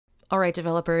All right,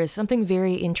 developers, something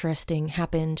very interesting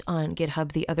happened on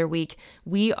GitHub the other week.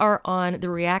 We are on the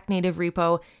React Native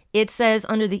repo. It says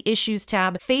under the Issues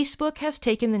tab, Facebook has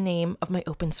taken the name of my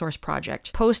open source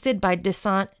project, posted by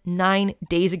Desant 9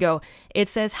 days ago. It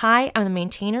says, "Hi, I'm the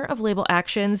maintainer of Label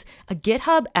Actions, a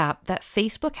GitHub app that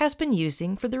Facebook has been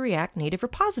using for the React Native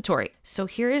repository." So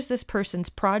here is this person's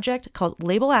project called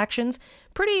Label Actions.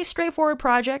 Pretty straightforward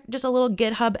project, just a little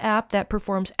GitHub app that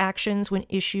performs actions when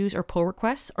issues or pull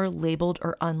requests are labeled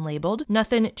or unlabeled.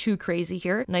 Nothing too crazy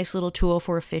here. Nice little tool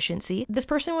for efficiency. This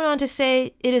person went on to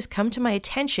say, "It has come to my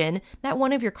attention that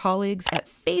one of your colleagues at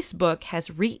Facebook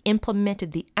has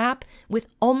re-implemented the app with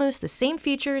almost the same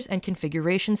features and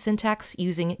configuration syntax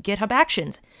using GitHub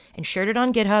Actions and shared it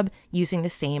on GitHub using the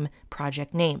same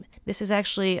project name." This is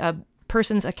actually a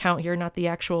person's account here, not the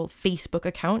actual Facebook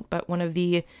account, but one of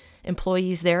the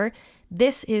employees there.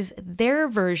 This is their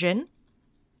version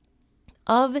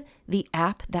of the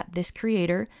app that this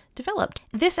creator developed.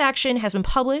 This action has been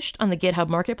published on the GitHub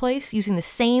Marketplace using the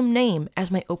same name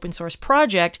as my open source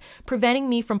project, preventing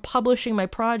me from publishing my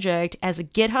project as a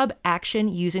GitHub action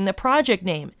using the project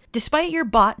name. Despite your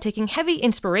bot taking heavy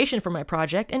inspiration from my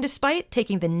project, and despite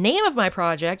taking the name of my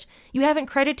project, you haven't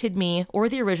credited me or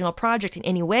the original project in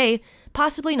any way,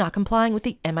 possibly not complying with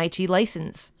the MIT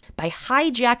license. By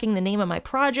hijacking the name of my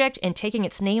project and taking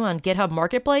its name on GitHub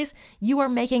Marketplace, you are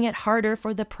making it harder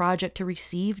for the project to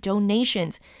receive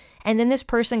donations. And then this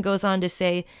person goes on to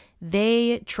say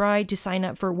they tried to sign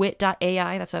up for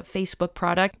wit.ai, that's a Facebook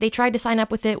product. They tried to sign up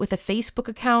with it with a Facebook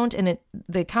account, and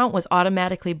the account was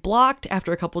automatically blocked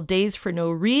after a couple days for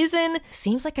no reason.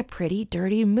 Seems like a pretty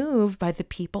dirty move by the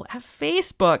people at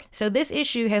Facebook. So this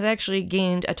issue has actually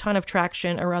gained a ton of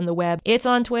traction around the web. It's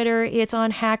on Twitter, it's on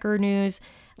Hacker News.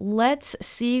 Let's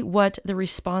see what the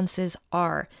responses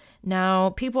are. Now,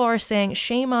 people are saying,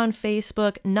 shame on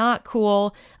Facebook, not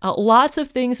cool. Lots of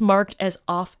things marked as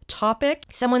off topic.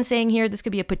 Someone saying here this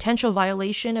could be a potential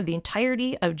violation of the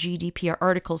entirety of GDPR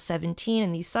Article 17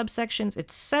 and these subsections,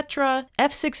 etc.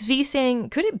 F6V saying,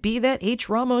 could it be that H.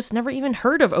 Ramos never even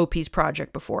heard of OP's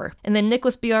project before? And then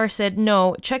Nicholas BR said,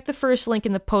 no, check the first link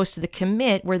in the post to the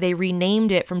commit where they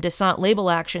renamed it from Desant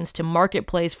Label Actions to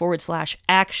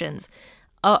Marketplace/Actions.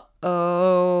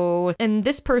 Uh-oh. And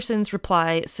this person's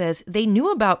reply says, they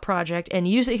knew about project and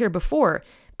used it here before,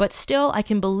 but still I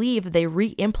can believe that they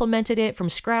re-implemented it from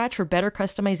scratch for better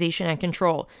customization and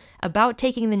control. About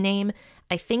taking the name,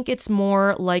 I think it's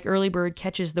more like Early Bird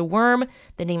Catches the Worm.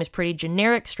 The name is pretty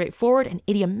generic, straightforward, and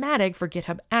idiomatic for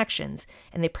GitHub Actions.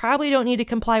 And they probably don't need to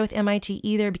comply with MIT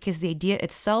either because the idea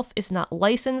itself is not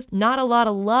licensed. Not a lot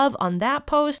of love on that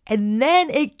post. And then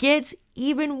it gets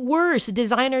even worse. The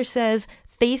designer says,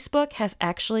 Facebook has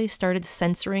actually started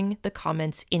censoring the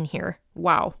comments in here.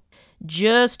 Wow.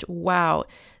 Just wow.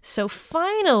 So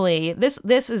finally,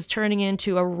 this is turning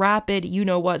into a rapid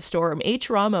you-know-what storm. H.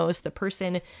 Ramos, the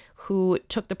person who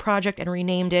took the project and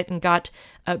renamed it and got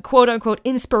a quote-unquote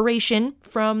inspiration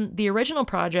from the original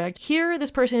project, here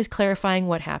this person is clarifying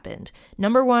what happened.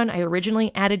 Number one, I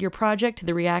originally added your project to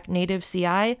the React Native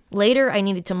CI. Later, I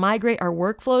needed to migrate our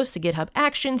workflows to GitHub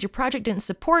Actions. Your project didn't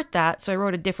support that, so I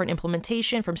wrote a different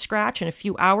implementation from scratch in a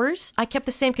few hours. I kept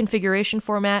the same configuration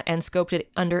format and scoped it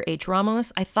under H.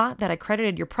 Ramos. I thought that I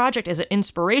credited your project as an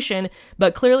inspiration,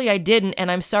 but clearly I didn't,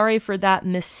 and I'm sorry for that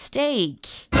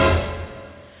mistake.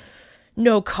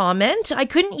 No comment. I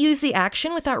couldn't use the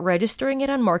action without registering it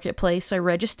on Marketplace, so I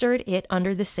registered it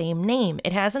under the same name.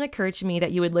 It hasn't occurred to me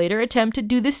that you would later attempt to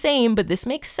do the same, but this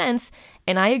makes sense,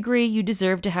 and I agree you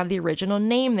deserve to have the original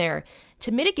name there.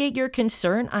 To mitigate your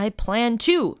concern, I plan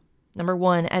to. Number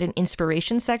one, add an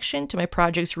inspiration section to my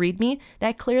project's README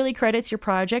that clearly credits your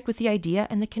project with the idea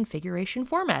and the configuration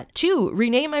format. Two,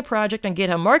 rename my project on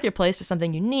GitHub Marketplace to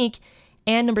something unique.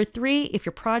 And number three, if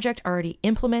your project already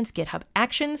implements GitHub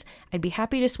Actions, I'd be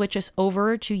happy to switch us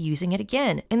over to using it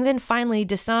again. And then finally,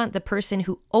 Desant, the person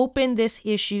who opened this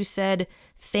issue, said,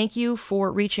 thank you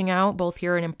for reaching out, both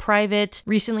here and in private.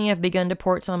 Recently, I've begun to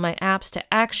port some of my apps to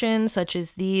Actions, such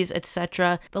as these,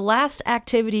 etc. The last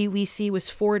activity we see was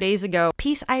 4 days ago.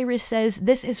 Peace Iris says,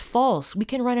 this is false. We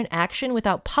can run an action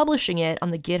without publishing it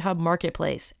on the GitHub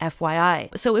Marketplace,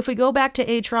 FYI. So if we go back to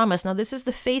H. Ramos, now this is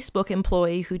the Facebook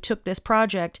employee who took this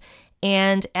project,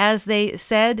 and as they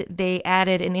said, they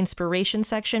added an inspiration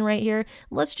section right here.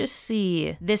 Let's just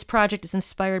see. This project is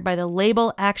inspired by the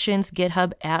Label Actions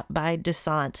GitHub app by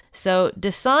Desant. So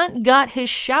Desant got his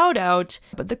shout out,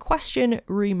 but the question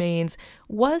remains,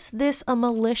 was this a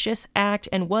malicious act,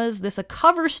 and was this a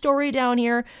cover story down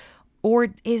here? Or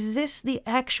is this the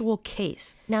actual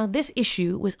case? Now, this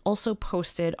issue was also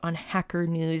posted on Hacker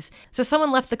News. So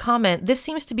someone left the comment, this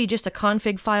seems to be just a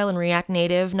config file in React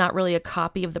Native, not really a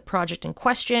copy of the project in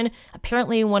question.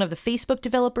 Apparently, one of the Facebook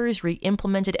developers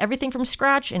re-implemented everything from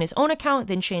scratch in his own account,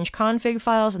 then changed config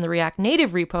files in the React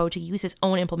Native repo to use his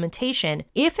own implementation.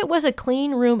 If it was a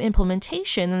clean room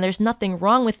implementation, then there's nothing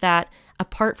wrong with that,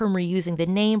 apart from reusing the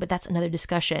name, but that's another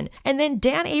discussion. And then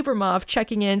Dan Abramov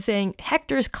checking in saying,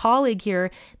 Hector's colleague here,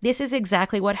 this is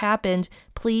exactly what happened.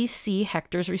 Please see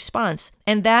Hector's response.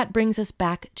 And that brings us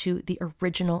back to the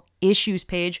original issues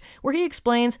page where he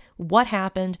explains what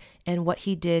happened and what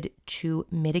he did to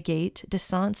mitigate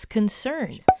Desant's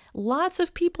concern. Lots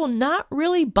of people not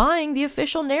really buying the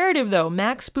official narrative though.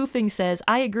 Max Spoofing says,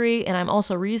 I agree, and I'm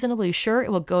also reasonably sure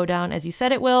it will go down as you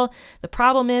said it will. The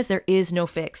problem is there is no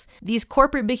fix. These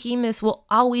corporate behemoths will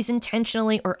always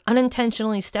intentionally or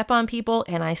unintentionally step on people,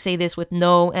 and I say this with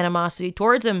no animosity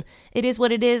towards them. It is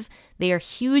what it is. They are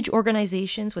huge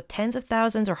organizations with tens of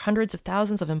thousands or hundreds of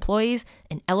thousands of employees.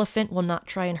 An elephant will not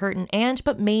try and hurt an ant,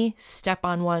 but may step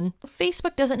on one.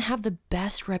 Facebook doesn't have the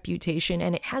best reputation,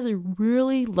 and it has a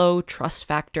really low trust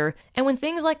factor. And when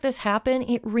things like this happen,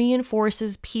 it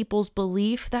reinforces people's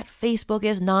belief that Facebook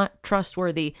is not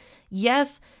trustworthy.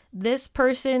 Yes, this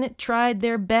person tried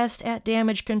their best at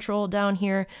damage control down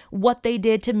here, what they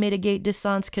did to mitigate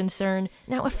Desant's concern.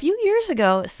 Now, a few years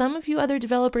ago, some of you other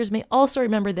developers may also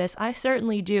remember this. I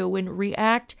certainly do, when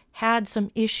React had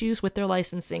some issues with their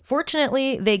licensing.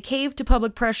 Fortunately, they caved to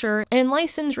public pressure and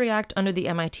licensed React under the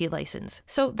MIT license.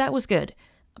 So that was good.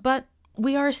 But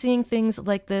we are seeing things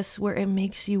like this where it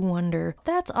makes you wonder.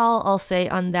 That's all I'll say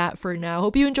on that for now.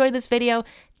 Hope you enjoyed this video.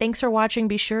 Thanks for watching.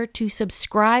 Be sure to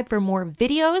subscribe for more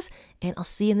videos, and I'll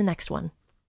see you in the next one.